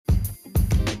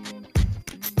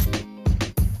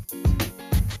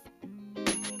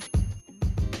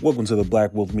Welcome to the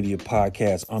Black Wolf Media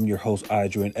Podcast. I'm your host,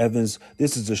 Adrian Evans.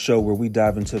 This is a show where we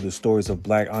dive into the stories of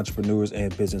Black entrepreneurs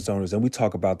and business owners, and we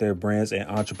talk about their brands and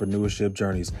entrepreneurship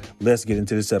journeys. Let's get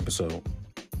into this episode.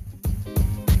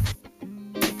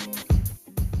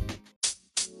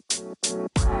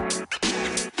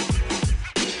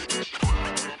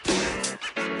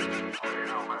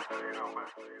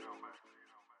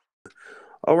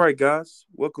 All right, guys.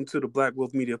 Welcome to the Black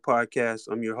Wolf Media Podcast.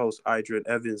 I'm your host, Adrian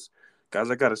Evans. Guys,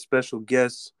 I got a special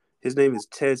guest. His name is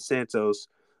Ted Santos.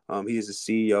 He is the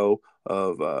CEO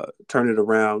of Turn It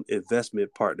Around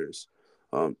Investment Partners.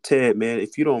 Ted, man,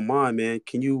 if you don't mind, man,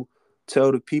 can you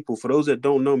tell the people, for those that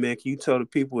don't know, man, can you tell the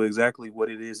people exactly what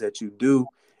it is that you do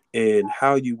and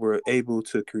how you were able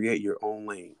to create your own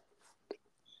lane?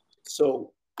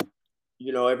 So,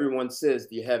 everyone says,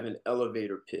 do you have an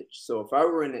elevator pitch? So if I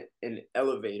were in an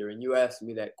elevator and you asked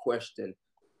me that question,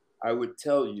 I would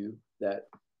tell you that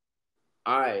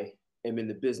I am in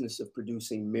the business of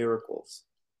producing miracles.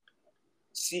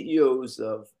 CEOs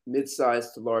of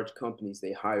mid-sized to large companies,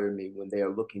 they hire me when they are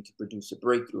looking to produce a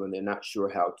breakthrough and they're not sure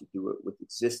how to do it with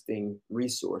existing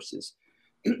resources.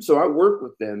 So I work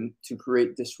with them to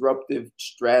create disruptive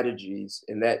strategies,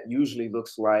 and that usually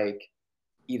looks like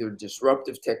either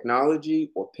disruptive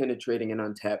technology or penetrating an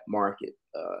untapped market.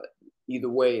 Either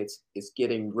way, it's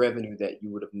getting revenue that you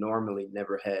would have normally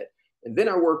never had. And then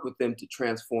I work with them to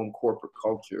transform corporate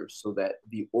culture so that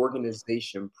the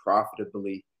organization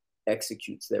profitably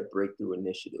executes that breakthrough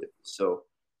initiative. So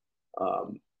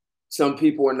some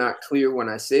people are not clear when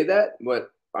I say that,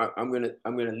 but I'm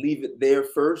gonna leave it there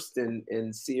first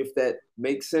and see if that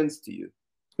makes sense to you.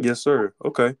 Yes, sir.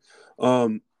 Okay.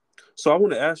 So I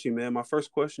want to ask you, man, my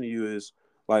first question to you is,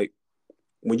 like,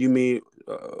 when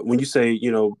you say,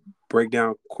 break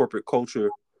down corporate culture,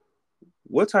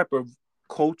 what type of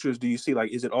cultures do you see?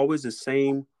 Like, is it always the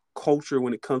same culture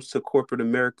when it comes to corporate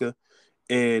America?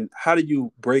 And how do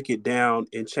you break it down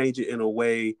and change it in a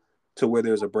way to where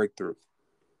there's a breakthrough?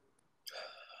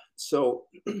 So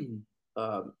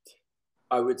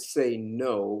I would say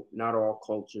no, not all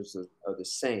cultures are the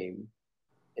same.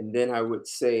 And then I would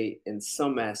say in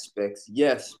some aspects,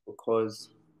 yes, because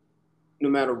no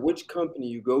matter which company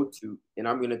you go to, and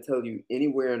I'm going to tell you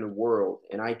anywhere in the world,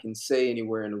 and I can say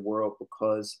anywhere in the world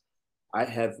because I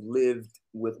have lived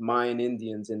with Mayan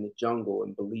Indians in the jungle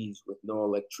in Belize with no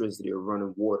electricity or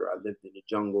running water. I lived in the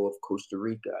jungle of Costa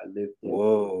Rica. I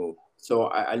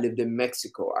lived in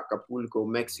Mexico, Acapulco,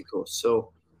 Mexico.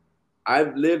 So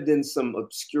I've lived in some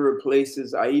obscure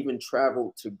places. I even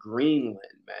traveled to Greenland,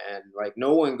 man. Like,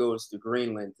 no one goes to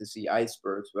Greenland to see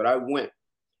icebergs, but I went.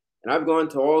 And I've gone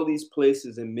to all these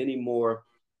places and many more.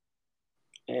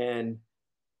 And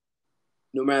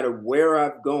no matter where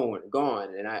I've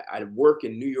gone, and I work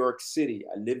in New York City,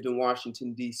 I lived in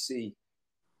Washington, D.C.,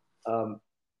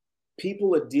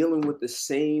 people are dealing with the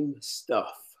same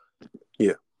stuff.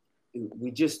 Yeah.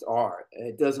 We just are.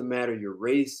 It doesn't matter your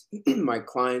race. My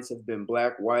clients have been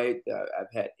Black, white.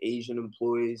 I've had Asian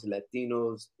employees,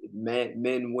 Latinos,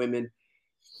 men, women.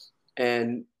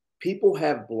 And people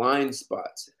have blind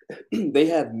spots. They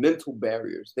have mental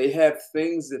barriers. They have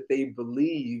things that they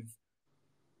believe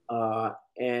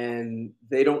and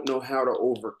they don't know how to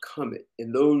overcome it.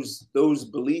 And those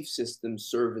belief systems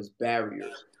serve as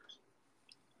barriers.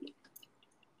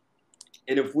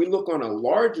 And if we look on a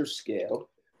larger scale,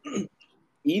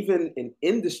 even an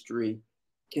industry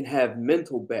can have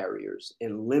mental barriers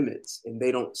and limits, and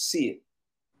they don't see it.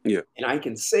 Yeah. And I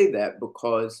can say that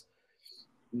because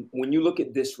when you look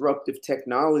at disruptive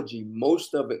technology,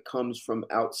 most of it comes from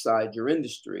outside your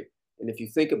industry. And if you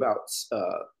think about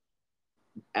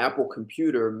Apple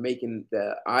Computer making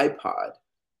the iPod,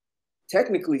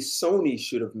 technically Sony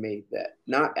should have made that,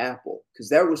 not Apple, because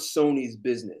that was Sony's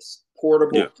business,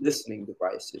 portable listening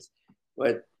devices.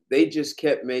 But they just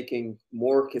kept making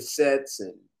more cassettes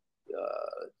and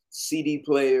CD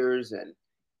players,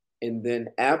 and then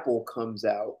Apple comes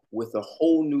out with a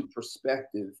whole new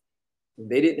perspective.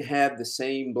 They didn't have the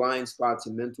same blind spots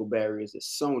and mental barriers as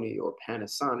Sony or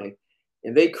Panasonic,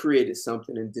 and they created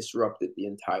something and disrupted the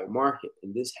entire market.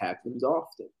 And this happens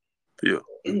often. Yeah.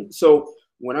 So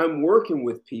when I'm working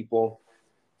with people,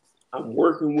 I'm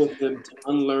working with them to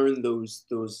unlearn those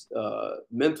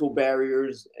mental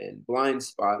barriers and blind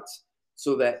spots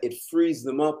so that it frees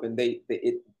them up, and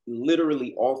it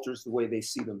literally alters the way they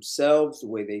see themselves, the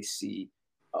way they see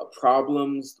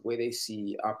problems, the way they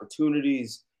see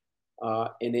opportunities.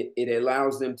 And it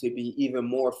allows them to be even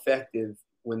more effective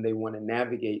when they want to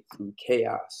navigate through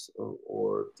chaos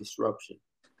or disruption.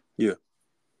 Yeah.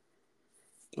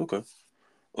 Okay.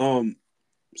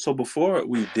 So before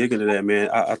we dig into that, man,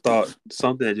 I thought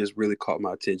something that just really caught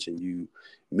my attention. You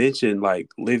mentioned like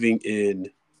living in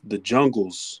the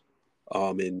jungles,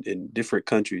 in different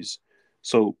countries.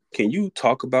 So can you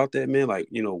talk about that, man? Like,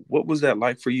 what was that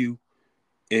like for you?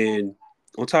 And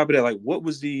on top of that, like, what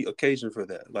was the occasion for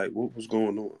that? Like, what was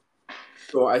going on?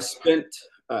 So I spent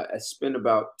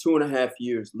about 2.5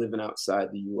 years living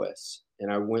outside the U.S.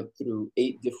 and I went through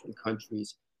 8 different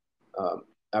countries. Um,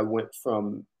 I went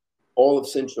from all of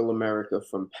Central America,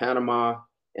 from Panama,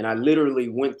 and I literally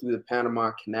went through the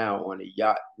Panama Canal on a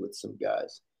yacht with some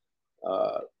guys.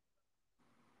 Uh,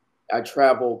 I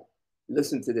traveled.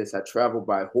 Listen to this. I traveled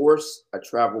by horse. I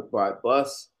traveled by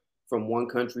bus from one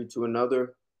country to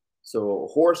another. So a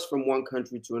horse from one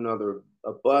country to another,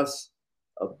 a bus,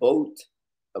 a boat,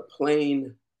 a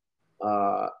plane.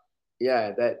 Uh,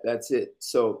 yeah, that's it.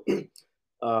 So,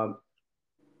 um,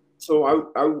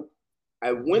 so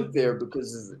I went there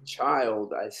because as a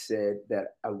child I said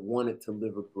that I wanted to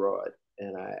live abroad,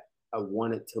 and I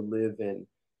wanted to live in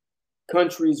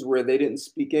countries where they didn't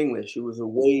speak English. It was a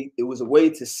way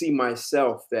to see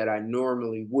myself that I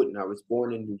normally wouldn't. I was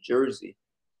born in New Jersey.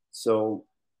 So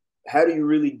how do you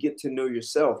really get to know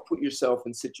yourself? Put yourself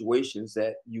in situations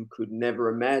that you could never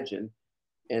imagine.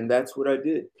 And that's what I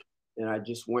did. And I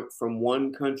just went from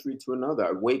one country to another.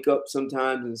 I wake up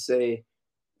sometimes and say,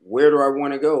 where do I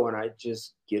want to go? And I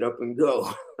just get up and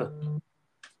go.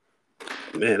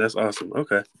 Man, that's awesome.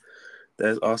 Okay.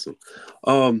 That's awesome.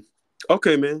 Um,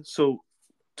 okay, man. So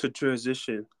to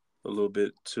transition a little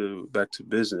bit to back to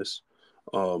business,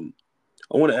 um,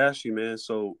 I want to ask you, man.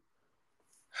 So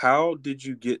how did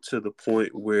you get to the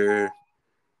point where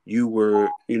you were,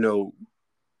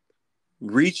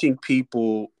 reaching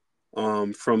people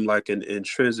from like an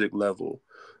intrinsic level?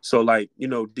 So like,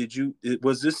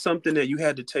 was this something that you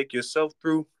had to take yourself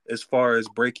through as far as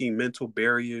breaking mental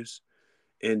barriers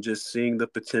and just seeing the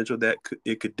potential that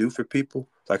it could do for people?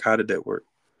 Like, how did that work?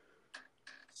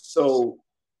 So,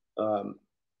 um,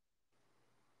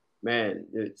 man,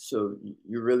 so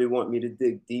you really want me to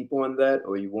dig deep on that,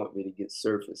 or you want me to get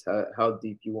surface? How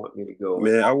deep you want me to go on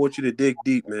Man, I want you to dig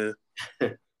deep, man.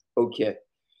 it? Okay.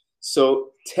 So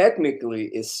technically,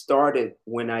 it started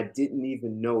when I didn't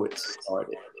even know it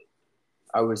started.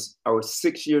 I was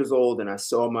 6 years old and I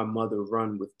saw my mother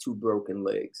run with two broken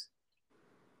legs.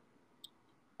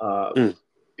 Uh, Mm,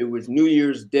 it was New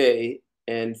Year's Day,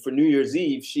 and for New Year's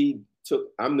Eve, she took.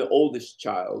 I'm the oldest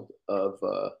child of.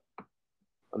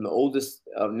 I'm the oldest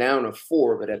of now of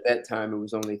four, but at that time it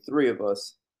was only three of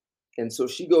us. And so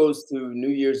she goes to New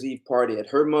Year's Eve party at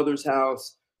her mother's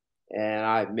house, and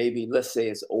I maybe let's say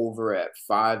it's over at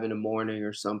 5 in the morning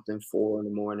or something, 4 in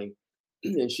the morning,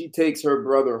 and she takes her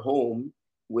brother home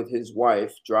with his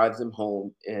wife, drives him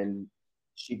home, and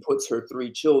she puts her three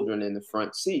children in the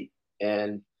front seat.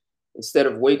 And instead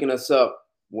of waking us up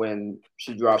when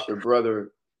she dropped her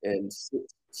brother and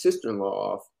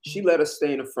sister-in-law off, she let us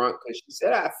stay in the front because she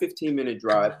said, 15-minute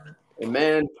drive. And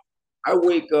man, I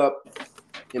wake up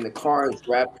and the car is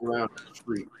wrapped around a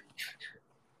tree.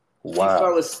 She wow.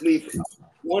 fell asleep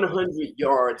 100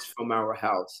 yards from our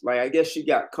house. Like, I guess she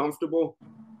got comfortable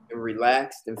and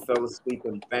relaxed and fell asleep,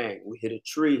 and bang, we hit a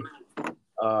tree.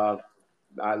 Uh,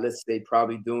 let's say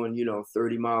probably doing,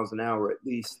 30 miles an hour at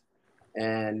least.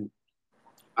 And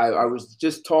I was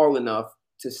just tall enough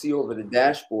to see over the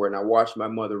dashboard, and I watched my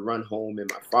mother run home, and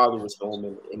my father was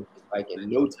home in like in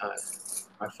no time.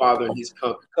 My father and his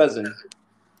cousin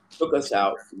took us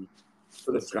out and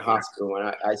took us to the hospital, and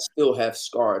I still have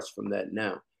scars from that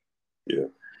now. Yeah.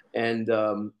 And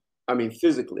I mean,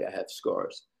 physically, I have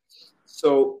scars.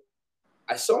 So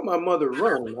I saw my mother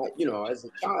run. As a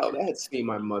child, I had seen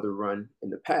my mother run in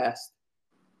the past.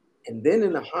 And then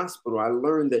in the hospital, I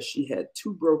learned that she had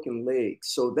two broken legs.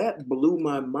 So that blew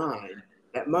my mind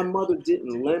that my mother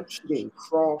didn't limp, she didn't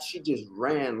crawl, she just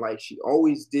ran like she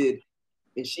always did.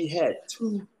 And she had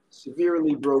two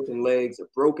severely broken legs, a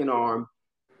broken arm,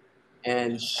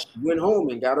 and she went home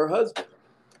and got her husband.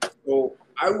 So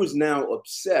I was now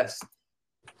obsessed.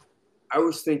 I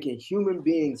was thinking human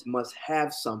beings must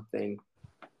have something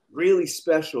really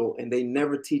special and they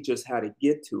never teach us how to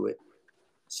get to it.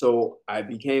 So I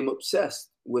became obsessed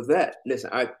with that. Listen,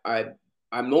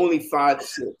 I'm only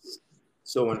 5'6".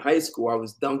 So in high school I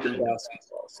was dunking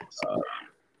basketballs.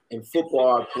 In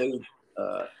football I played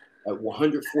at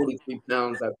 143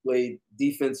 pounds. I played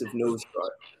defensive nose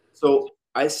guard. So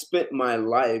I spent my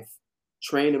life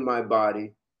training my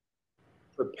body,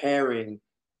 preparing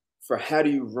for how do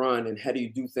you run and how do you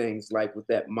do things like with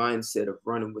that mindset of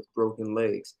running with broken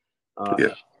legs. Uh,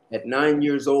 Yeah. At 9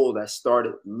 years old, I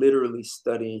started literally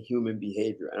studying human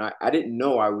behavior. And I didn't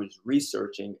know I was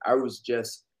researching. I was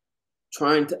just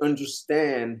trying to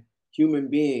understand human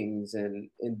beings and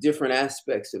different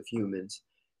aspects of humans.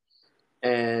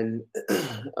 And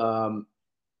um,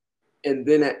 and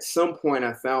then at some point,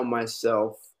 I found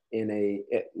myself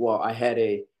I had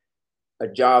a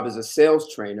job as a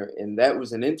sales trainer, and that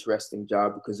was an interesting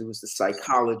job because it was the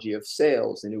psychology of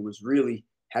sales, and it was really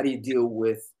how do you deal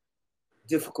with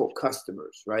difficult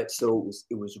customers, right? So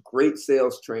it was great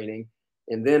sales training,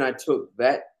 and then I took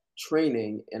that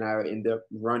training and I ended up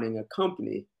running a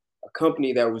company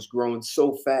that was growing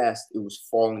so fast it was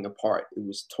falling apart. It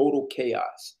was total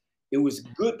chaos. It was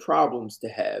good problems to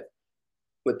have,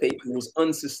 but it was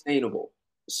unsustainable.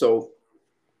 So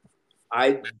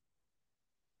I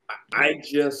I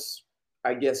just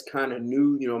I guess kind of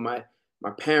knew, my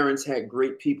parents had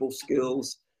great people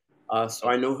skills, so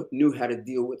I knew how to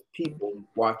deal with people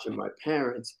watching my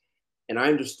parents, and I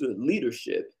understood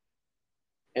leadership,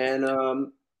 and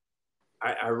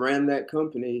I ran that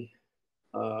company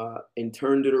and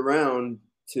turned it around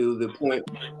to the point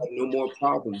where we had no more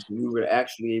problems. We were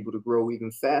actually able to grow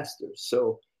even faster.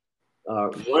 So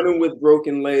running with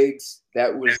broken legs,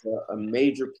 that was a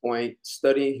major point.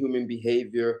 Studying human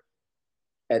behavior.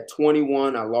 At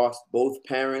 21, I lost both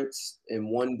parents, and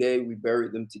one day we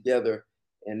buried them together.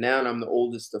 And now I'm the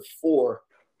oldest of four.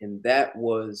 And that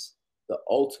was the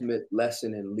ultimate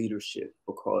lesson in leadership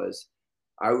because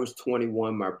I was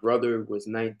 21, my brother was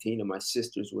 19, and my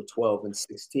sisters were 12 and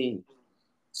 16.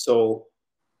 So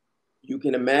you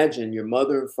can imagine your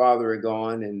mother and father are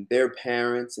gone, and their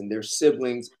parents and their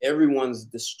siblings, everyone's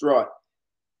distraught.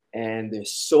 And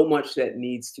there's so much that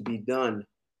needs to be done,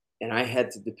 and I had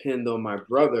to depend on my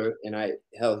brother. And I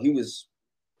had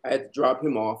to drop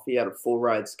him off. He had a full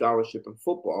ride scholarship in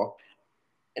football.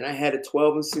 And I had a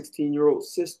 12 and 16-year-old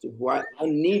sister who I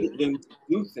needed them to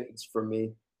do things for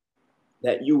me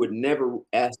that you would never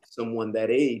ask someone that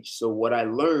age. So what I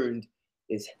learned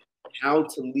is how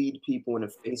to lead people in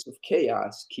the face of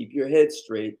chaos, keep your head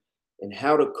straight, and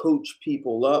how to coach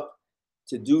people up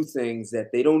to do things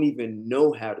that they don't even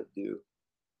know how to do,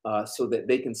 so that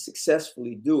they can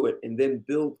successfully do it and then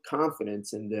build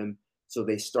confidence in them so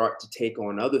they start to take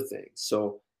on other things.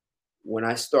 So when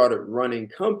I started running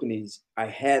companies, I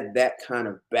had that kind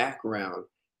of background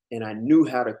and I knew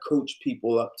how to coach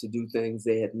people up to do things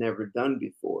they had never done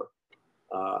before.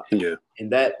 Uh, Yeah.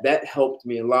 and that helped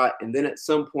me a lot. And then at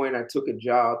some point, I took a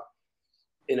job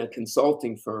in a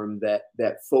consulting firm that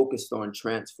focused on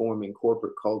transforming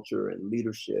corporate culture and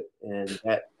leadership, and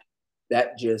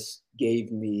that just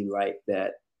gave me like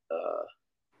that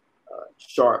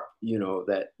sharp,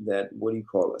 that what do you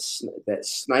call it, that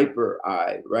sniper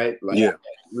eye, right? Like Yeah.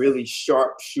 really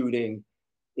sharp shooting.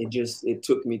 It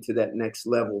took me to that next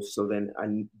level. So then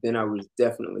I was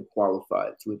definitely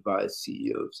qualified to advise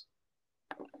CEOs.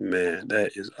 Man,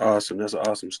 that is awesome. That's an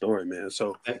awesome story, man.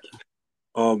 So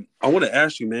I want to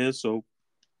ask you, man, so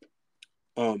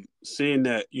seeing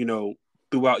that,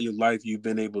 throughout your life you've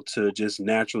been able to just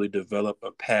naturally develop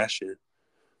a passion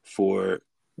for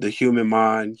the human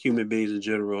mind, human beings in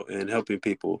general, and helping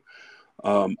people.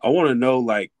 I want to know,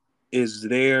 like, is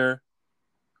there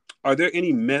are there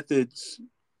any methods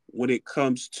are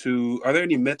there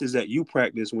any methods that you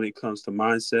practice when it comes to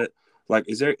mindset? Like,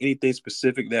 is there anything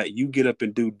specific that you get up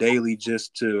and do daily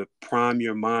just to prime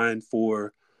your mind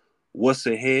for what's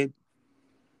ahead?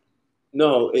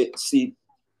 No,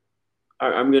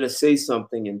 I'm going to say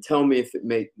something and tell me if it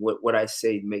make what I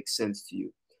say makes sense to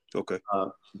you. Okay.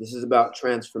 This is about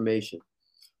transformation.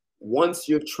 Once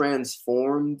you're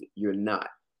transformed, you're not.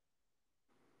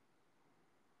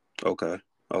 Okay.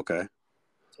 Okay.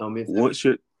 Tell me if that Once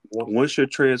you're one once you're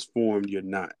transformed, you're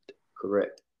not.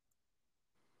 correct.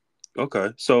 Okay.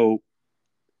 So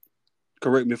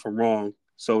correct me if I'm wrong.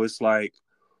 So it's like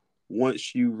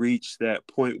once you reach that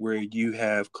point where you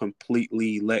have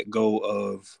completely let go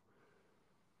of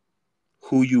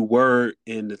who you were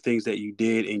and the things that you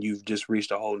did, and you've just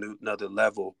reached a whole new another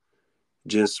level,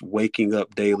 just waking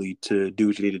up daily to do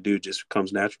what you need to do just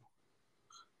comes natural.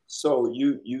 So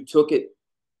you took it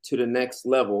to the next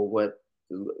level.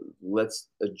 Let's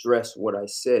address what I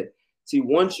said. See,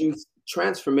 once you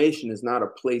transformation is not a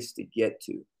place to get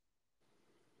to.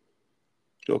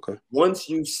 Okay. Once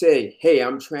you say, "Hey,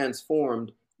 I'm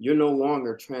transformed," you're no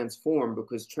longer transformed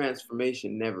because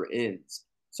transformation never ends.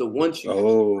 So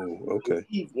Oh, okay.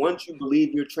 once you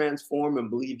believe you're transformed and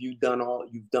believe you've done all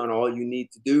you need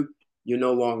to do, you're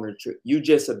no longer you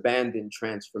just abandoned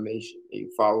transformation. You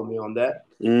follow me on that?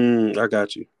 I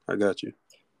got you. I got you.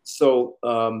 So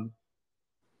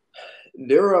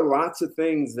There are lots of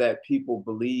things that people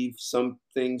believe. Some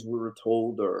things we were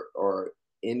told are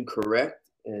incorrect,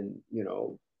 and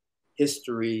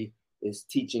history is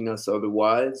teaching us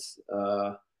otherwise.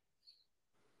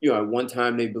 At one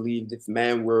time they believed if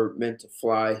man were meant to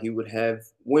fly, he would have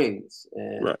wings.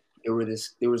 And Right. there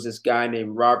was this guy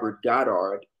named Robert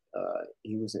Goddard.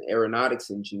 He was an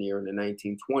aeronautics engineer in the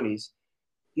 1920s.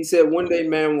 He said one day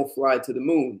man will fly to the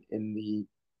moon. And the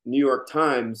New York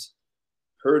Times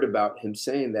heard about him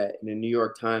saying that, and the New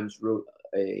York Times wrote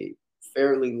a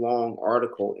fairly long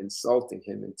article insulting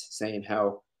him and saying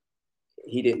how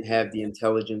he didn't have the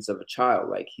intelligence of a child,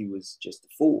 like he was just a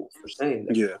fool for saying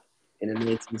that. Yeah. And in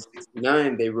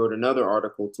 1969, they wrote another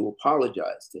article to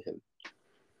apologize to him.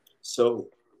 So,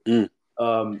 Mm.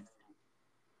 um,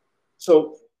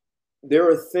 so there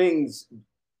are things.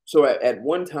 So at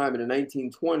one time in the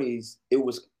 1920s, it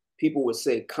was people would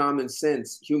say common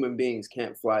sense, human beings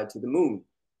can't fly to the moon.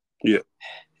 Yeah.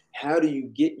 How do you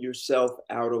get yourself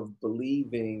out of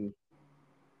believing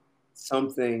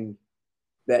something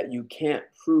that you can't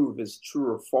prove is true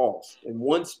or false? And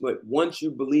once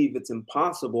you believe it's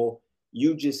impossible,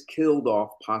 you just killed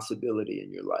off possibility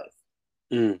in your life.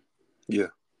 Mm. Yeah.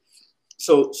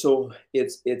 So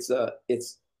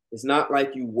it's not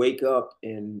like you wake up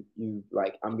and you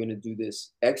like, I'm gonna do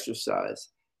this exercise.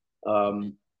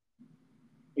 Um,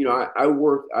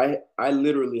 I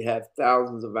literally have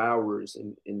thousands of hours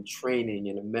in training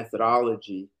and a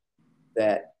methodology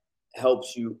that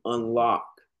helps you unlock.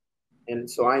 And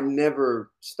so I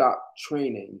never stop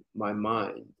training my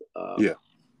mind. Yeah.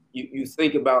 You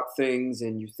think about things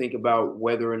and you think about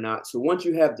whether or not. So once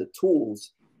you have the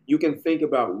tools, you can think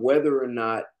about whether or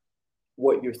not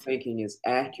what you're thinking is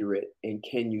accurate and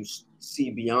can you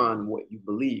see beyond what you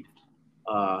believe.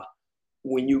 Uh,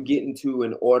 when you get into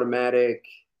an automatic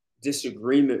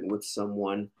disagreement with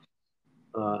someone,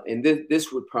 and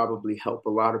this would probably help a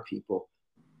lot of people.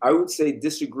 I would say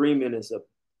disagreement is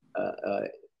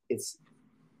it's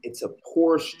it's a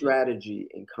poor strategy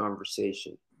in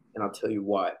conversation, and I'll tell you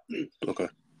why. Okay.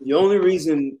 The only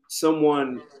reason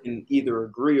someone can either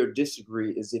agree or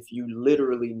disagree is if you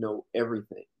literally know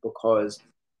everything. Because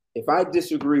if I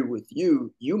disagree with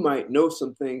you, you might know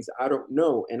some things I don't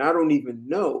know, and I don't even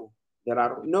know that I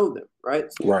don't know them, right?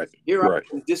 So Right. here I Right.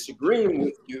 am disagreeing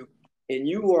with you, and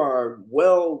you are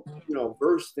well,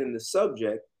 versed in the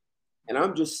subject, and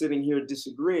I'm just sitting here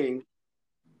disagreeing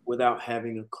without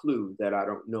having a clue that I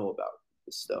don't know about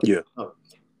this stuff. Yeah.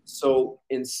 So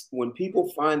when people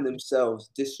find themselves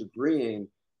disagreeing,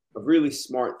 a really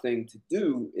smart thing to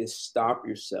do is stop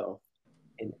yourself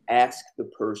and ask the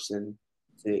person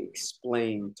to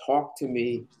explain, talk to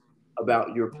me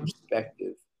about your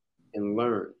perspective and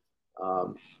learn.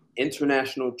 Um,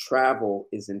 International travel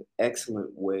is an excellent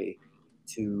way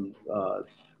to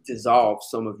dissolve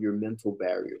some of your mental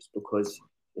barriers, because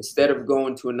instead of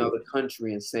going to another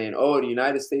country and saying, oh, the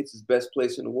United States is the best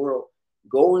place in the world,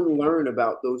 go and learn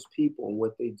about those people and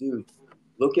what they do.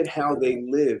 Look at how they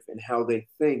live and how they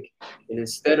think. And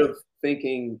instead of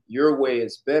thinking your way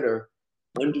is better,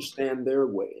 understand their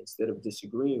way instead of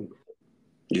disagreeing with them.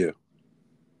 Yeah.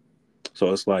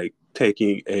 So it's like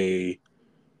taking a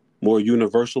more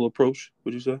universal approach,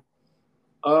 would you say?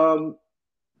 Um,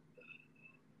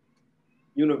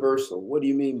 Universal. What do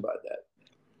you mean by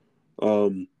that?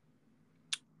 Um,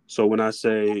 so when I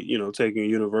say, taking a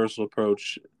universal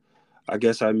approach, I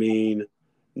guess I mean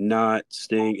not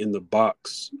staying in the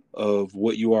box of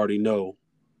what you already know.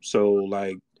 So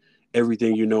like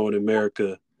everything you know in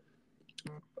America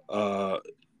uh,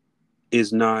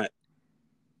 is not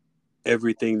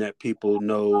everything that people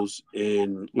knows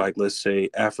in, like, let's say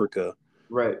Africa.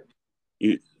 Right.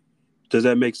 You, does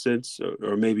that make sense?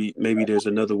 Or maybe there's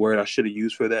another word I should have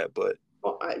used for that, but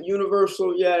Well,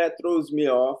 universal, yeah, that throws me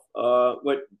off.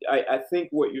 But I think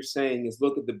what you're saying is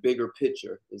look at the bigger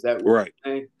picture. Is that what right.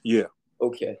 you're saying? Yeah.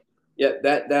 Okay. Yeah,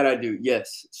 that I do.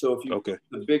 Yes. So if you Okay.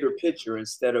 the bigger picture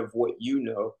instead of what you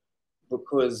know,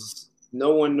 because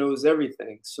no one knows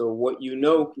everything. So what you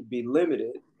know could be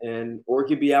limited and or it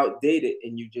could be outdated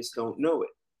and you just don't know it.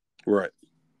 Right.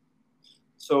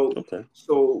 So Okay.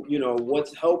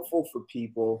 what's helpful for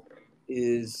people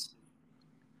is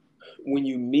when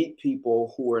you meet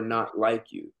people who are not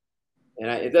like you. And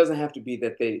it doesn't have to be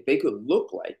that they could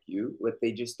look like you, but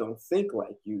they just don't think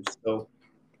like you. So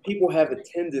people have a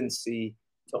tendency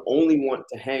to only want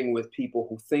to hang with people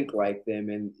who think like them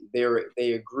and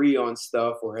they agree on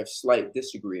stuff or have slight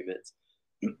disagreements.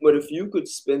 But if you could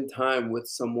spend time with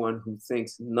someone who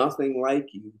thinks nothing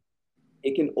like you,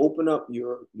 it can open up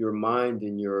your mind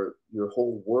and your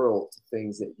whole world to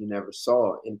things that you never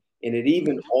saw, and it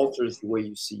even alters the way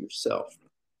you see yourself.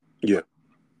 Yeah.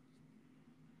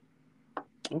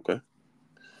 Okay.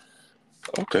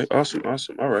 Okay. Awesome.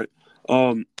 Awesome. All right.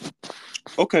 Um.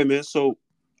 Okay, man. So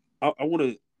I want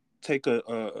to take a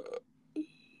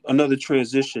another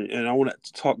transition, and I want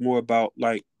to talk more about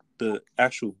like the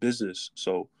actual business.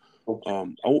 So, Okay.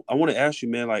 I want to ask you,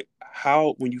 man, like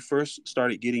how when you first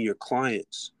started getting your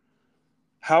clients,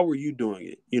 how were you doing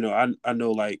it? I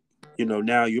know like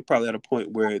now you're probably at a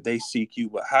point where they seek you,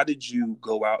 but how did you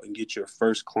go out and get your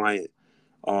first client?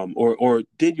 Or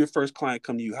did your first client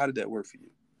come to you? How did that work for you?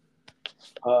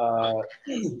 Uh,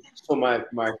 so my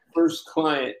first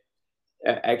client,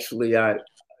 actually, I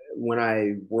when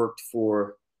I worked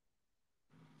for,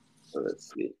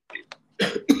 let's see,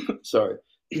 sorry,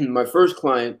 my first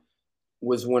client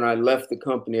was when I left the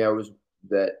company I was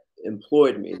that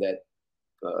employed me, that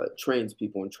trains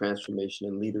people in transformation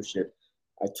and leadership.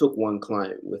 I took one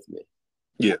client with me.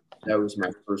 Yeah. That was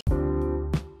my first.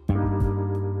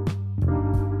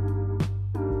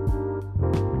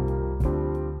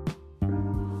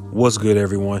 What's good,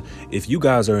 everyone? If you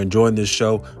guys are enjoying this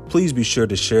show, please be sure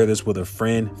to share this with a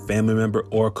friend, family member,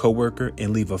 or coworker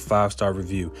and leave a 5-star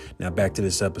review. Now back to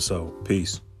this episode.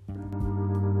 Peace.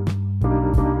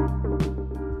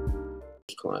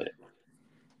 Client.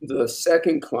 The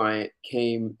second client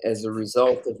came as a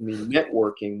result of me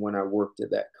networking when I worked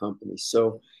at that company.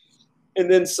 So,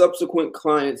 and then subsequent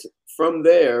clients from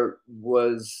there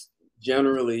was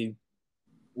generally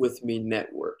with me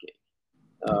networking.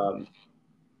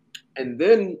 And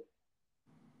then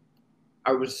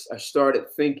I started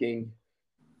thinking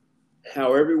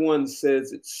how everyone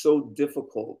says it's so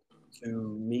difficult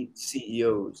to meet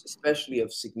CEOs, especially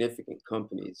of significant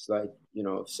companies. Like,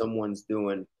 if someone's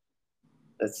doing,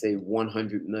 let's say,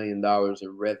 $100 million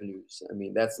in revenues. I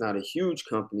mean, that's not a huge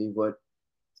company, but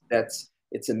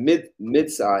it's a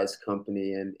mid-sized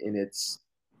company, and it's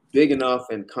big enough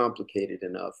and complicated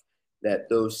enough that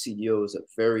those CEOs are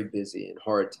very busy and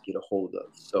hard to get a hold of.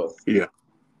 So, Yeah.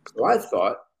 so I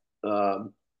thought,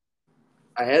 um,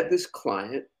 I had this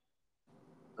client.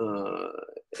 Uh,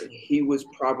 he was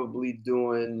probably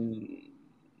doing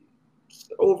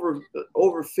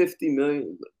over 50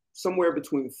 million, somewhere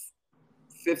between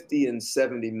 50 and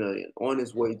 70 million, on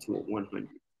his way to a 100.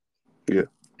 Yeah.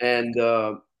 And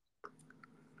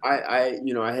I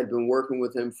had been working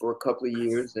with him for a couple of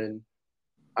years, and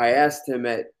I asked him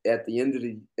at the end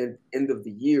of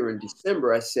the year in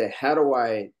December. I said, "How do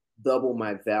I double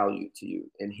my value to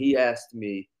you?" And he asked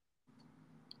me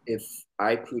if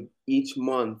I could each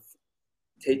month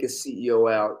take a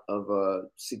CEO out of a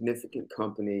significant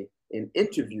company and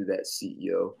interview that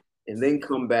CEO, and then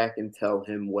come back and tell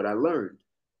him what I learned.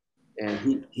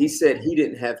 And he said he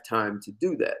didn't have time to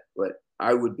do that, but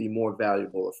I would be more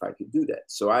valuable if I could do that.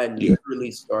 So I Yeah.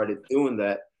 literally started doing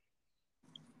that.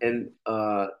 And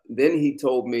then he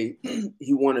told me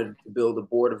he wanted to build a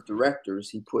board of directors.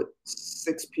 He put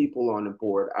 6 people on the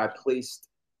board. I placed,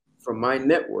 from my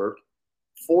network,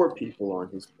 4 people on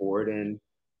his board. And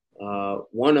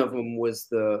one of them was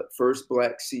the first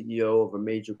Black CEO of a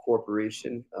major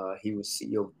corporation. He was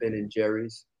CEO of Ben and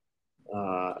Jerry's.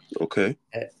 Uh, Okay.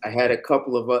 I had a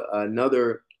couple of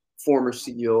another former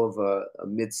CEO of a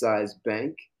mid-sized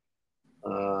bank.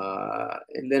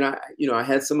 And then I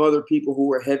had some other people who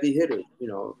were heavy hitters,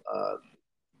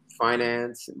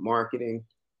 finance and marketing.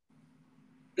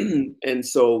 And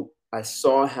so I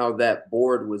saw how that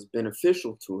board was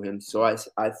beneficial to him. So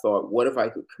I thought, what if I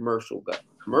could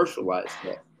commercialize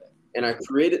that? And I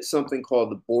created something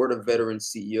called the Board of Veteran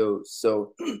CEOs.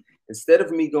 So instead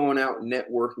of me going out and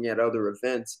networking at other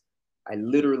events, I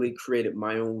literally created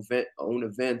my own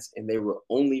events, and you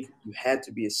had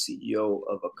to be a CEO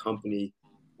of a company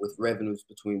with revenues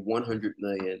between 100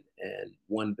 million and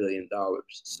 $1 billion.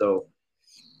 So,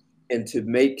 and to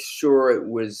make sure it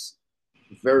was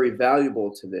very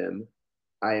valuable to them,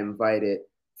 I invited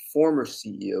former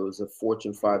CEOs of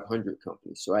Fortune 500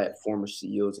 companies. So I had former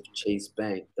CEOs of Chase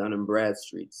Bank, Dun and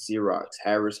Bradstreet, Xerox,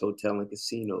 Harris Hotel and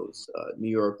Casinos, New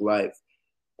York Life,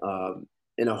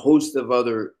 and a host of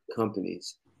other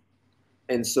companies.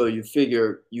 And so you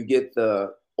figure you get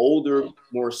the older,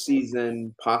 more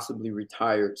seasoned, possibly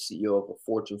retired CEO of a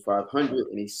Fortune 500,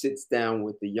 and he sits down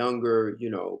with the younger,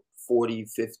 40,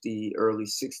 50, early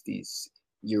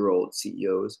 60s-year-old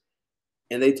CEOs,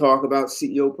 and they talk about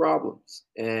CEO problems.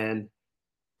 And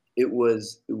it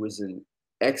was an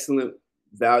excellent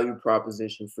value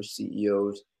proposition for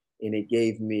CEOs, and it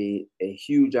gave me a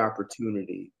huge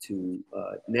opportunity to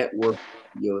network with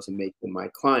CEOs and make them my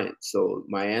clients. So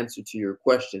my answer to your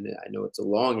question, I know it's a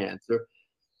long answer.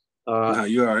 Uh, No,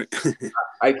 you're all right.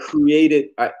 I created,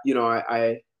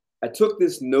 I I took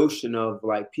this notion of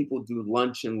like people do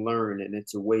lunch and learn, and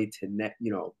it's a way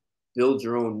to build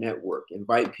your own network,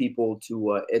 invite people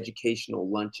to educational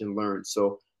lunch and learn.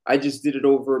 So I just did it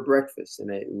over a breakfast,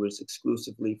 and it was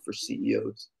exclusively for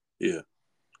CEOs. Yeah.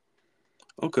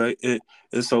 Okay.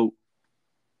 And so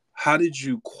how did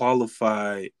you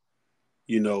qualify,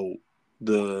 you know,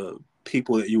 the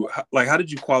people that you were like, how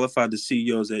did you qualify the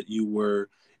CEOs that you were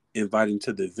inviting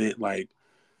to the event? Like,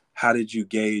 how did you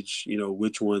gauge,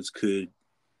 which ones could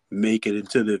make it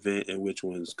into the event and which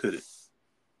ones couldn't?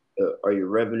 Are your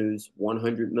revenues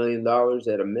 $100 million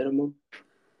at a minimum?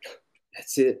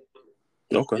 That's it.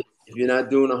 Okay. If you're not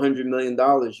doing $100 million,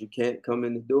 you can't come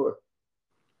in the door.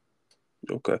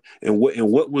 Okay. And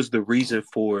what was the reason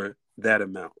for that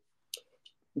amount?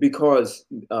 Because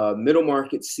middle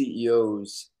market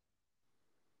CEOs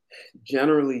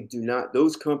generally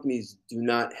those companies do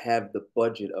not have the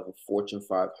budget of a Fortune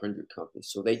 500 company.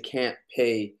 So they can't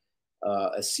pay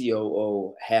a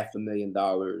COO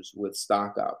 $500,000 with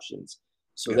stock options.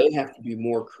 So they have to be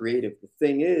more creative. The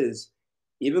thing is,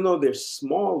 even though they're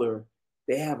smaller,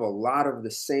 they have a lot of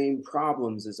the same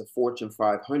problems as a Fortune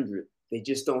 500. They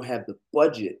just don't have the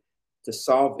budget to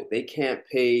solve it. They can't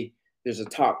pay. There's a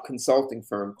top consulting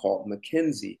firm called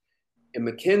McKinsey, and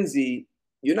McKinsey,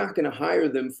 you're not going to hire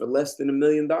them for less than $1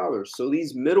 million. So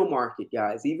these middle market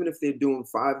guys, even if they're doing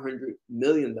 $500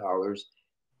 million,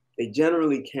 they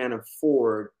generally can't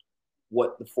afford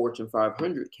what the Fortune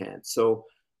 500 can. So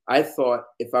I thought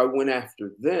if I went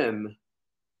after them,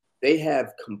 they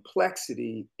have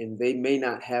complexity and they may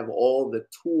not have all the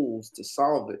tools to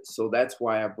solve it. So that's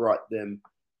why I brought them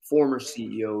former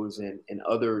CEOs and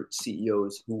other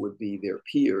CEOs who would be their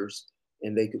peers,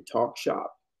 and they could talk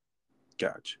shop.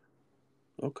 Gotcha.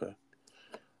 Okay.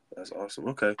 That's awesome.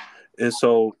 Okay. And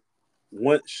so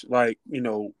what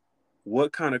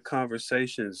what kind of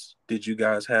conversations did you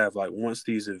guys have like once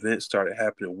these events started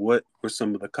happening? What were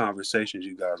some of the conversations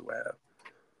you guys would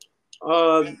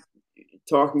have?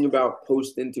 Talking about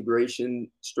post integration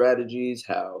strategies,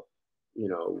 how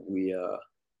we a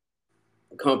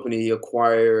company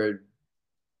acquired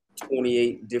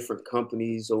 28 different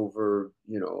companies over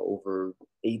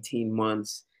 18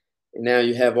 months, and now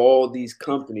you have all these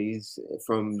companies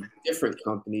from different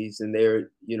companies, and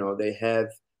they're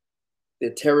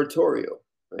territorial,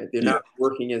 right? They're Yeah. not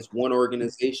working as one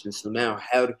organization. So now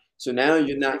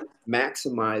you're not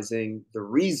maximizing the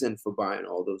reason for buying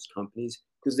all those companies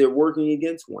because they're working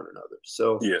against one another.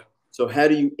 So Yeah. so how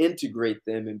do you integrate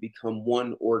them and become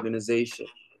one organization?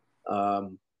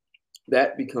 Um,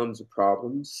 that becomes a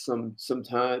problem.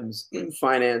 Sometimes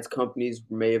finance companies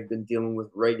may have been dealing with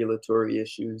regulatory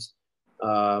issues.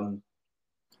 Um,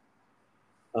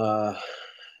 uh,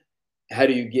 how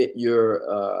do you get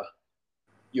your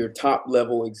top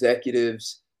level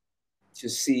executives to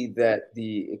see that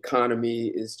the economy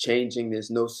is changing? There's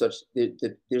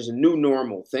a new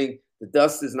normal thing. The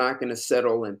dust is not going to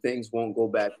settle and things won't go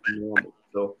back to normal.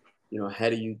 So,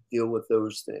 how do you deal with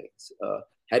those things?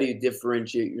 How do you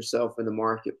differentiate yourself in the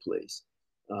marketplace?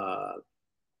 Uh,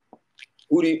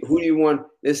 who do you want?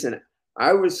 Listen,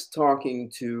 I was talking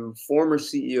to former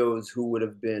CEOs who would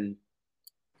have been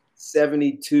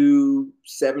 72,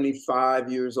 75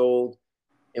 years old.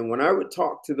 And when I would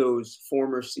talk to those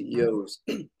former CEOs,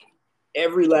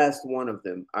 every last one of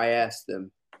them, I asked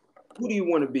them, who do you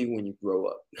want to be when you grow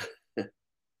up?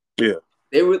 Yeah.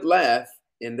 They would laugh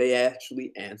and they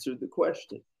actually answered the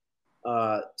question.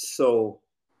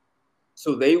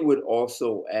 So they would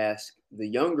also ask the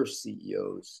younger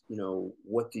CEOs,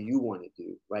 what do you want to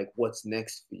do? Like, what's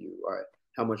next for you? Or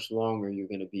how much longer you're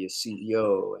going to be a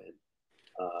CEO, and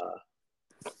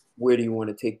where do you want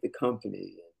to take the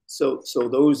company? So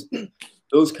those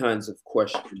kinds of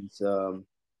questions.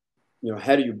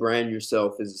 How do you brand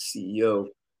yourself as a CEO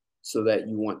so that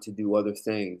you want to do other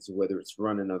things, whether it's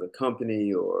run another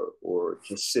company or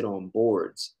just sit on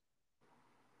boards?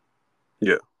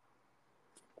 Yeah.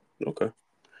 Okay.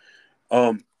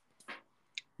 Um,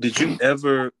 did you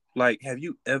ever have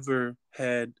you ever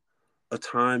had a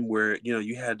time where,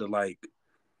 you had to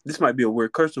this might be a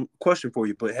weird question for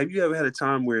you, but have you ever had a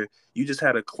time where you just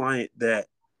had a client that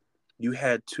you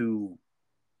had to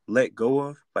let go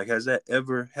of? Like, has that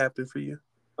ever happened for you?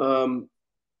 Um,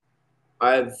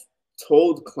 I've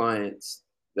told clients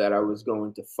that I was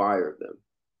going to fire them.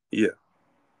 Yeah.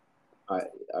 I,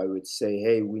 I would say,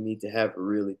 hey, we need to have a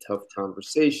really tough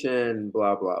conversation,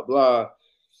 blah blah blah,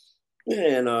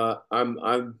 and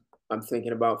I'm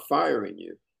thinking about firing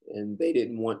you, and they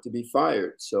didn't want to be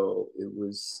fired, so it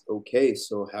was okay.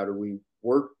 So how do we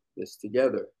work this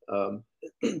together? Uh,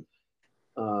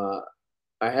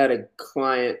 I had a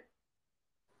client.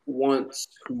 once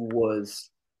who was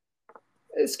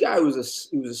this guy was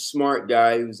he was a smart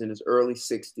guy. He was in his early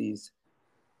 60s.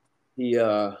 He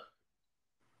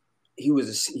he was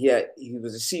a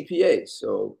CPA,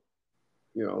 so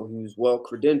you know he was well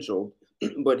credentialed,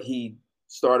 but he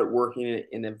started working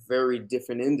in a very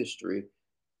different industry,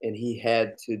 and he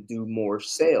had to do more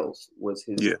sales. Was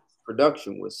his Yeah.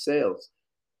 production was sales,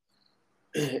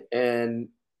 and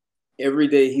every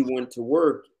day he went to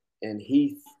work, and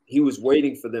he was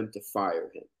waiting for them to fire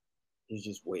him. He's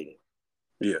just waiting,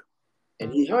 Yeah.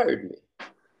 and he hired me.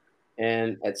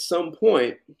 And at some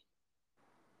point,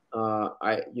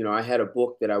 I had a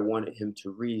book that I wanted him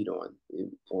to read on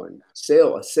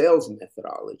a sales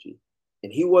methodology,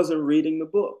 and he wasn't reading the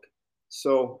book.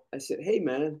 So I said, "Hey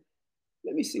man,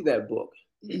 let me see that book."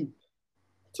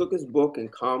 Took his book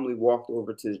and calmly walked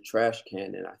over to the trash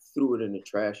can, and I threw it in the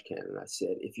trash can, and I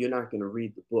said, "If you're not going to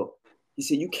read the book," he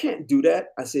said, "You can't do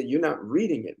that." I said, "You're not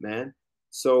reading it, man.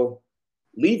 So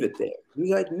leave it there." He's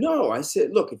like, "No." I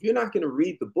said, "Look, if you're not going to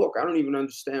read the book, I don't even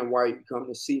understand why you come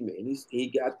to see me." And he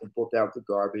got the book out the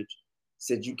garbage,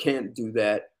 said, "You can't do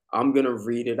that. I'm going to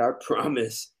read it. I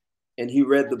promise." And he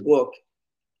read the book.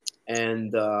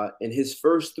 And in his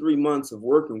first 3 months of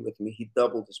working with me, he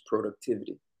doubled his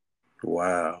productivity.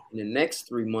 Wow. In the next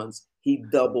 3 months, he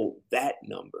doubled that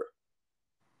number.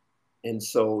 And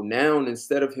so now,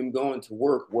 instead of him going to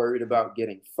work worried about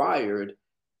getting fired,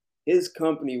 his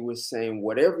company was saying,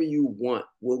 whatever you want,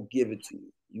 we'll give it to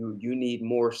you. You need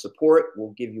more support,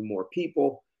 we'll give you more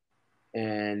people.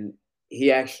 And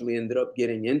he actually ended up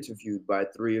getting interviewed by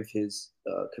three of his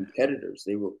competitors.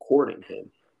 They were courting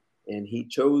him, and he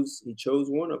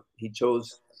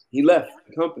left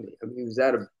the company. I mean,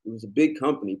 it was a big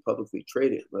company, publicly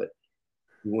traded, but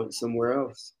he went somewhere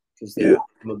else because they Yeah.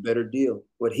 offered him a better deal.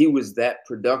 But he was that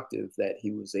productive that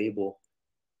he was able.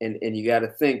 And you got to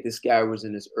think this guy was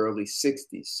in his early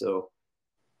 60s. So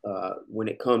when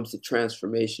it comes to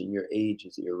transformation, your age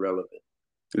is irrelevant.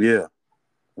 Yeah.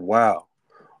 Wow.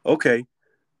 Okay.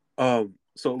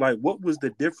 So like what was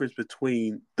the difference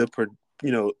between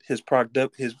his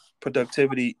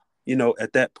productivity,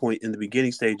 at that point in the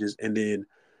beginning stages, and then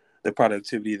the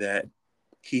productivity that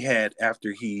he had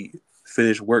after he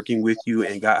finished working with you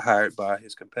and got hired by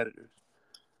his competitors?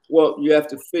 Well, you have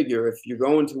to figure if you're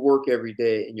going to work every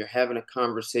day and you're having a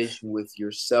conversation with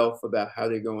yourself about how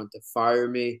they're going to fire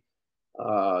me,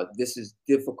 this is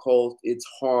difficult, it's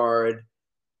hard.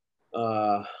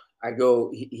 uh,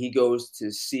 he goes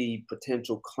to see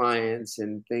potential clients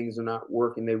and things are not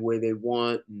working the way they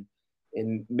want.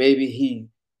 And maybe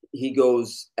he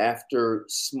goes after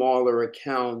smaller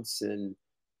accounts. And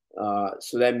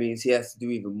so that means he has to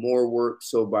do even more work.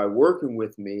 So by working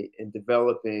with me and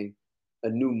developing a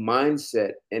new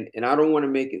mindset, and I don't want to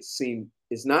make it seem,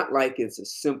 it's not like it's a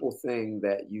simple thing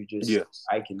that you just, Yes.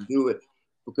 I can do it,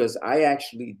 because I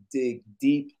actually dig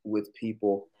deep with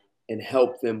people and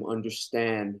help them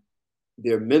understand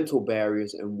their mental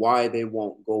barriers and why they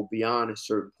won't go beyond a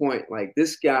certain point. Like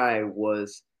this guy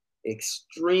was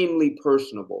extremely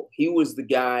personable. He was the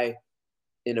guy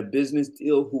in a business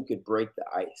deal who could break the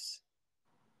ice.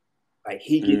 Like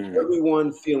he get Mm.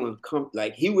 everyone feeling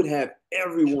like he would have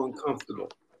everyone comfortable,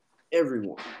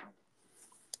 everyone.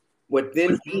 But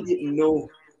then he didn't know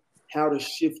how to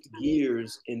shift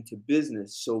gears into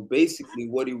business. So basically,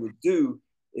 what he would do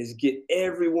is get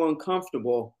everyone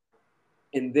comfortable,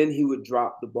 and then he would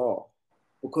drop the ball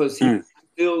because he's Mm.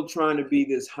 still trying to be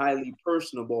this highly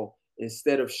personable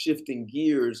instead of shifting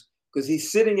gears, because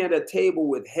he's sitting at a table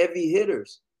with heavy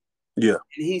hitters. Yeah.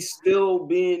 And he's still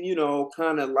being,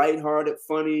 kind of lighthearted,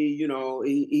 funny.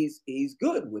 He's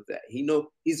good with that.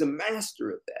 He's a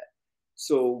master of that.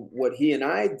 So what he and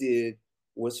I did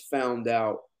was found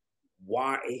out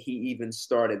why he even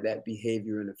started that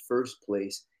behavior in the first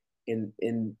place. And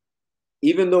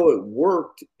even though it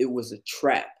worked, it was a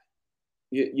trap.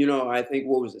 I think,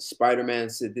 what was it? Spider-Man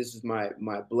said, "This is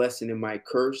my blessing and my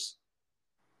curse."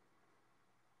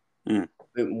 Mm.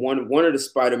 In one of the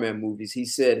Spider-Man movies, he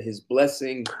said his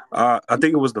blessing. I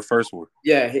think it was the first one.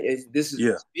 Yeah, this is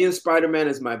Yeah. being Spider-Man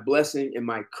is my blessing and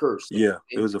my curse. Yeah.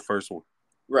 It was the first one.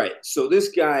 Right. So this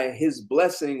guy, his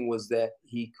blessing was that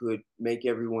he could make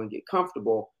everyone get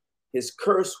comfortable. His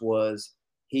curse was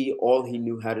all he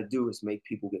knew how to do is make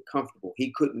people get comfortable.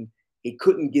 He couldn't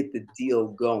get the deal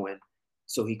going,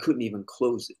 so he couldn't even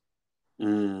close it.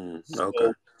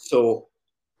 Okay. So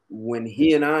when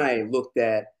he and I looked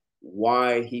at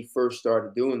why he first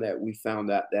started doing that, we found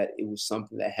out that it was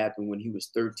something that happened when he was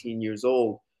 13 years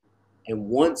old. And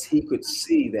once he could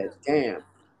see that, damn,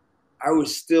 I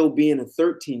was still being a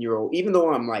 13-year-old, even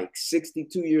though I'm like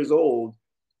 62 years old,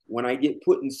 when I get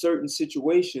put in certain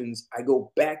situations, I go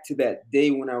back to that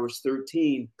day when I was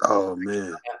 13 Oh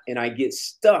man. and I get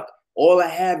stuck. All I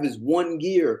have is one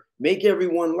gear, make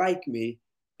everyone like me,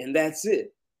 and that's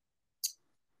it.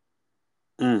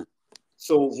 Mm.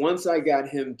 So once I got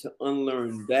him to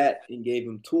unlearn that and gave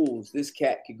him tools, this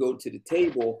cat could go to the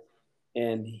table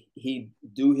and he'd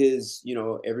do his,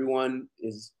 everyone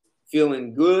is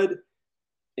feeling good.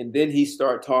 And then he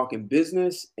started talking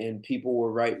business and people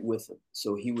were right with him.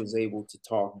 So he was able to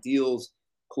talk deals,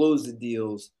 close the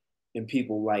deals, and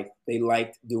people they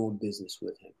liked doing business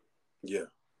with him. Yeah.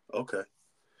 Okay.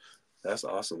 That's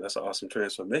awesome. That's an awesome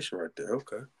transformation right there.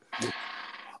 Okay.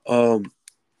 Um.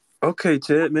 Okay,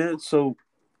 Ted, man. So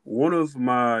one of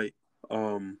my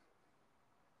I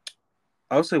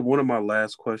would say one of my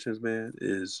last questions, man,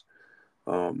 is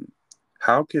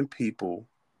how can people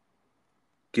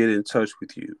get in touch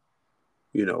with you?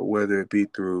 You know, whether it be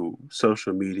through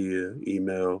social media,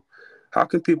 email. How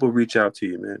can people reach out to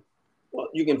you, man? Well,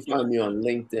 you can find me on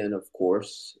LinkedIn, of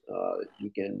course. You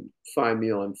can find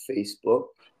me on Facebook.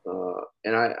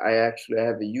 And I actually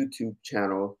have a YouTube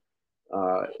channel.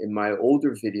 In my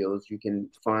older videos, you can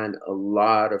find a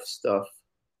lot of stuff,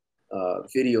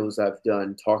 videos I've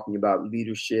done talking about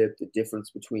leadership, the difference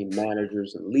between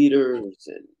managers and leaders,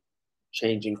 and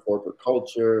changing corporate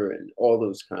culture, and all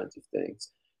those kinds of things.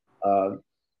 Um,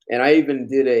 and I even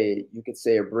did you could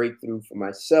say, a breakthrough for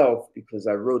myself because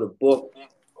I wrote a book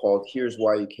called Here's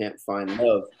Why You Can't Find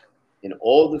Love. And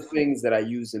all the things that I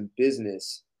use in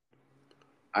business,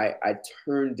 I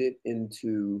turned it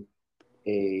into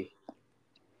a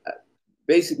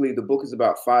basically, the book is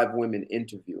about 5 women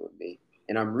interviewing me.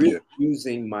 And I'm really Yeah.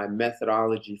 using my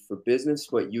methodology for business,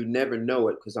 but you never know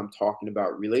it because I'm talking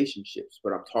about relationships,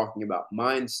 but I'm talking about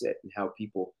mindset and how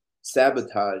people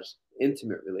sabotage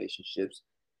intimate relationships.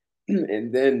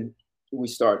 And then we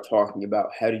start talking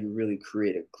about how do you really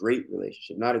create a great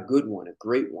relationship, not a good one, a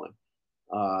great one.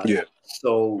 Uh, Yeah.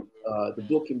 so the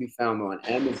book can be found on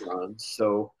Amazon.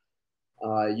 So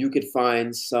you could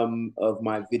find some of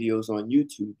my videos on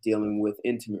YouTube dealing with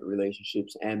intimate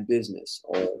relationships and business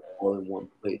all in one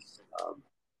place.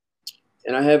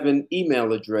 And I have an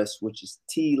email address, which is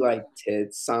T like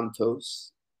Ted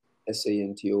Santos,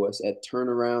 Santos, at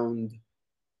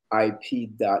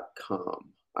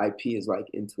turnaroundip.com. IP is like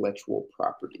intellectual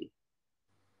property.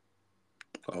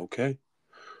 Okay.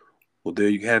 Well, there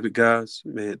you have it, guys.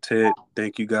 Man, Ted,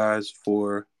 thank you guys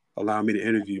for allowing me to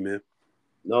interview, man.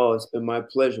 No, it's been my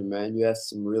pleasure, man. You asked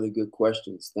some really good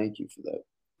questions. Thank you for that.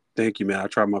 Thank you, man. I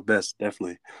tried my best,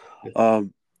 definitely.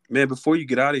 Um, Man, before you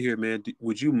get out of here, man,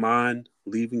 would you mind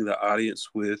leaving the audience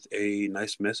with a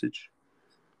nice message?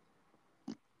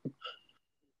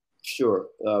 Sure.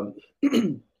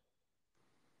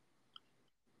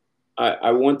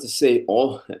 I want to say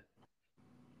all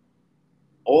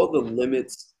the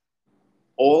limits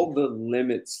all the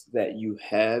limits that you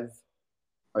have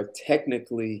are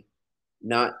technically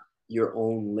not your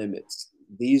own limits.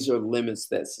 These are limits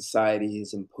that society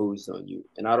has imposed on you.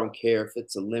 And I don't care if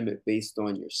it's a limit based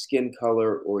on your skin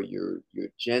color or your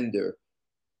gender.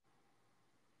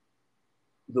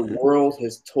 The Mhm. world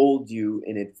has told you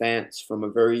in advance from a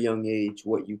very young age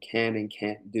what you can and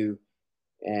can't do.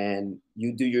 And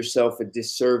you do yourself a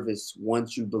disservice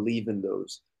once you believe in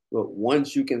those. But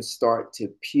once you can start to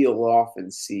peel off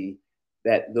and see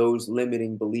that those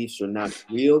limiting beliefs are not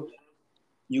real,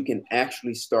 you can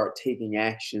actually start taking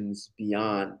actions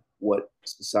beyond what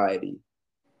society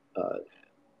uh,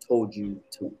 told you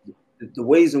to, the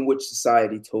ways in which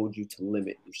society told you to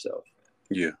limit yourself.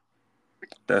 Yeah,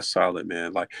 that's solid,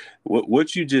 man. Like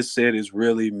what you just said is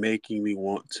really making me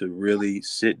want to really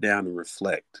sit down and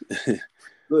reflect.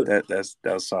 Good. That's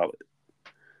solid.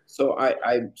 So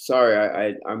I'm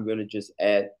sorry, I'm going to just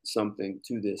add something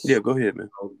to this. Yeah, go ahead, man.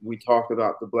 We talk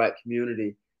about the Black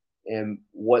community, and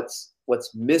what's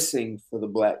missing for the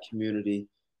Black community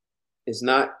is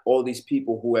not all these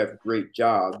people who have great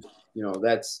jobs.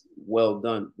 That's well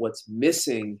done. What's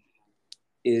missing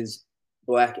is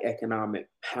Black economic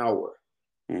power.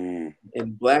 Mm,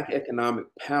 And Black economic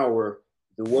power,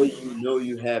 the way you know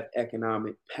you have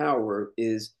economic power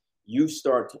is you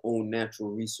start to own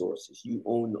natural resources. You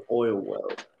own the oil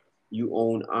wells. You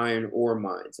own iron ore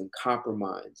mines and copper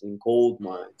mines and gold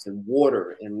mines and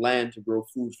water and land to grow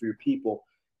food for your people,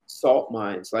 salt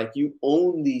mines. Like, you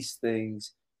own these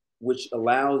things, which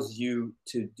allows you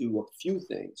to do a few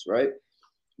things, right?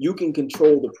 You can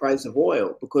control the price of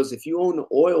oil because if you own the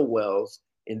oil wells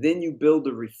and then you build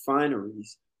the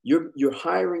refineries, you're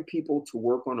hiring people to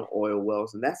work on the oil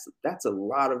wells, and that's a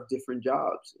lot of different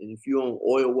jobs. And if you own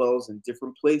oil wells in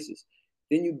different places,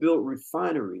 then you build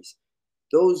refineries.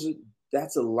 Those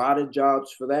that's a lot of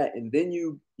jobs for that. And then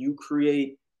you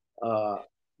create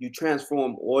you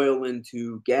transform oil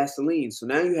into gasoline. So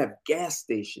now you have gas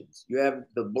stations. You have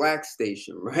the black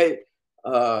station, right?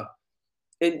 Uh,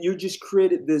 and you just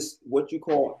created this what you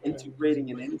call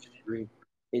integrating an industry,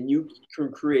 and you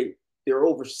can create. There are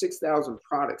over 6,000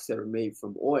 products that are made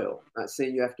from oil. Not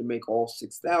saying you have to make all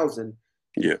 6,000.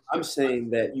 Yeah. I'm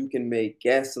saying that you can make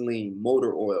gasoline,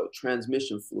 motor oil,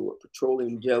 transmission fluid,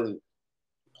 petroleum jelly,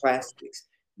 plastics.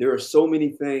 There are so many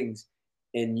things.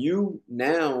 And you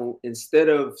now, instead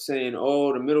of saying,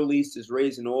 oh, the Middle East is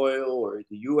raising oil or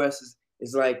the US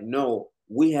is like, no,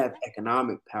 we have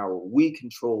economic power. We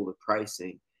control the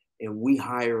pricing and we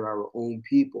hire our own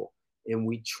people and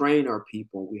we train our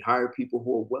people. We hire people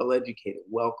who are well educated,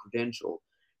 well credentialed,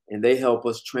 and they help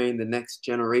us train the next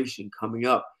generation coming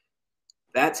up.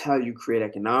 That's how you create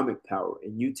economic power.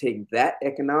 And you take that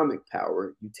economic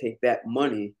power, you take that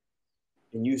money,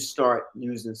 and you start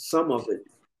using some of it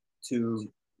to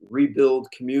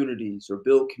rebuild communities or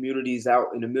build communities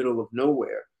out in the middle of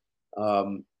nowhere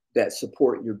that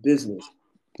support your business.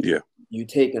 Yeah. You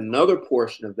take another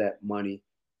portion of that money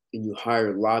and you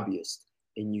hire lobbyists,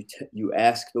 and you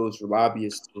ask those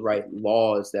lobbyists to write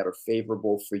laws that are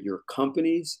favorable for your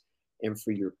companies and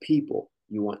for your people.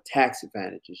 You want tax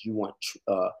advantages. You want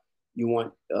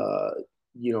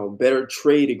better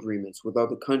trade agreements with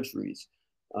other countries,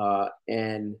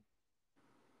 and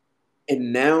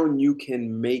now you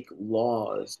can make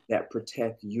laws that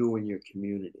protect you and your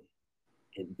community.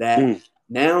 And that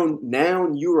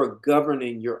now you are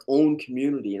governing your own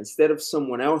community. Instead of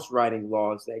someone else writing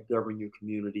laws that govern your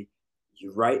community,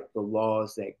 you write the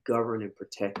laws that govern and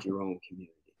protect your own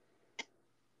community.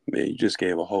 Man, you just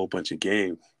gave a whole bunch of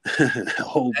game. A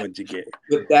whole bunch of game.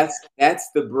 But that's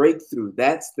the breakthrough.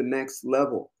 That's the next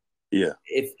level. Yeah.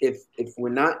 If we're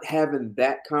not having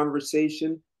that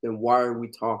conversation, then why are we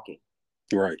talking?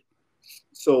 Right.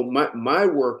 So my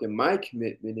work and my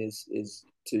commitment is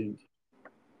to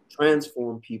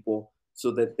transform people so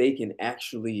that they can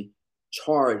actually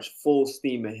charge full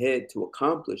steam ahead to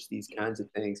accomplish these kinds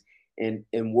of things,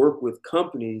 and work with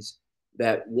companies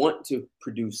that want to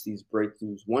produce these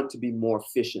breakthroughs, want to be more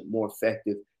efficient, more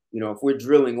effective. If we're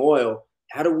drilling oil,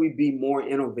 how do we be more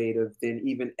innovative than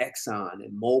even Exxon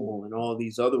and Mobil and all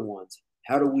these other ones?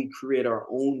 How do we create our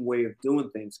own way of doing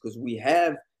things? Because we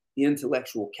have the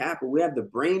intellectual capital, we have the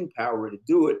brain power to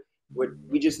do it.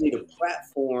 We just need a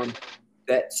platform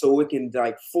that so it can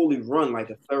like fully run like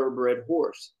a thoroughbred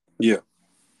horse. Yeah.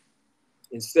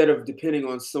 Instead of depending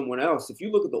on someone else. If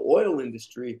you look at the oil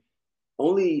industry,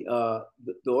 only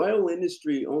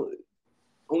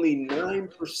only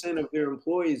 9% of their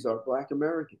employees are Black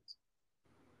Americans.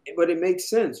 But it makes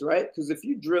sense, right? Because if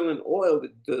you're drilling oil,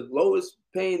 the lowest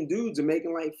paying dudes are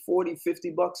making like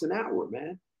 $40-$50 an hour,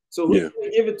 man. So who do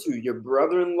you give it to? Your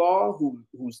brother-in-law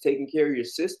who's taking care of your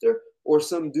sister, or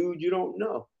some dude you don't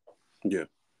know? Yeah.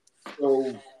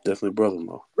 So definitely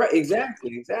brother-in-law. Right,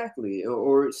 exactly.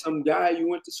 Or some guy you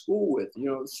went to school with,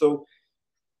 So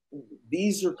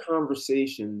these are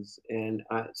conversations, and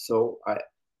I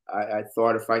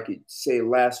thought if I could say a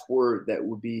last word that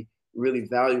would be really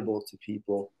valuable to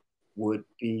people would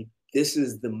be, this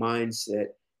is the mindset,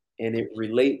 and it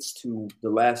relates to the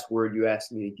last word you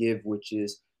asked me to give, which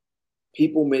is,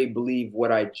 people may believe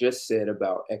what I just said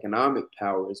about economic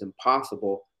power is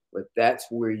impossible, but that's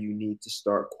where you need to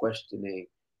start questioning,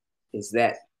 is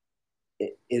the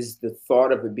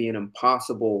thought of it being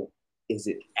impossible, is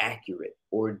it accurate?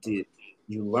 Or did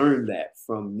you learn that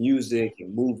from music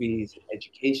and movies and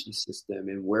education system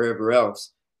and wherever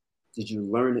else? Did you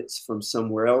learn it from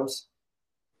somewhere else?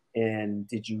 And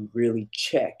did you really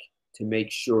check to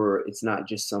make sure it's not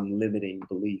just some limiting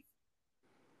belief?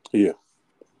 Yeah,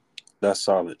 that's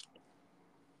solid.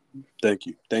 Thank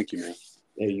you, man.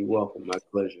 Yeah, you're welcome. My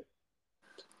pleasure.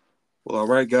 Well, all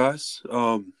right, guys.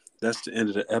 That's the end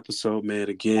of the episode, man.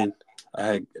 Again, I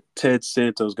had Ted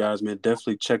Santos, guys, man.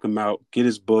 Definitely check him out. Get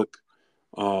his book.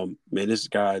 Man, this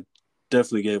guy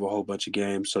definitely gave a whole bunch of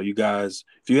games. So you guys,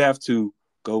 if you have to,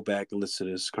 go back and listen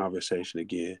to this conversation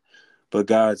again. But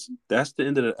guys, that's the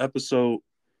end of the episode,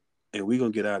 and we're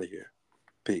going to get out of here.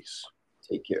 Peace.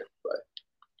 Take care. Bye.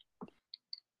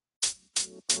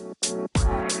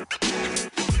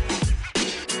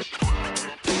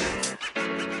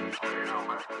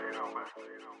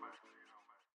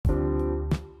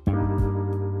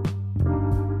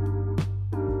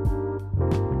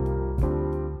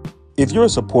 If you're a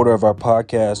supporter of our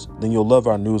podcast, then you'll love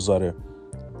our newsletter.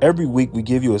 Every week, we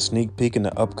give you a sneak peek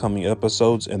into upcoming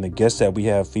episodes and the guests that we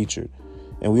have featured.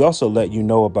 And we also let you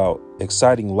know about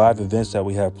exciting live events that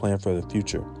we have planned for the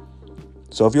future.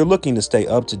 So if you're looking to stay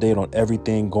up to date on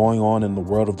everything going on in the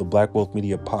world of the Black Wealth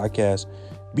Media podcast,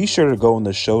 be sure to go in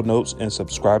the show notes and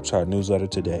subscribe to our newsletter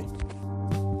today.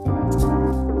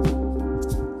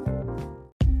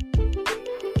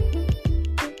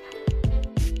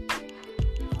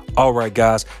 All right,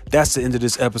 guys, that's the end of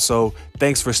this episode.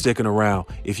 Thanks for sticking around.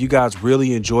 If you guys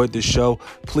really enjoyed this show,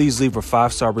 please leave a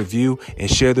 5-star review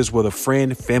and share this with a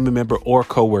friend, family member, or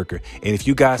coworker. And if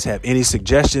you guys have any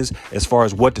suggestions as far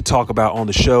as what to talk about on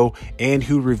the show and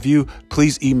who to review,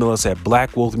 please email us at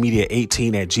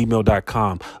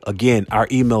blackwealthmedia18@gmail.com. Again, our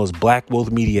email is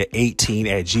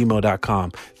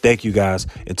blackwealthmedia18@gmail.com. Thank you, guys.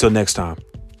 Until next time.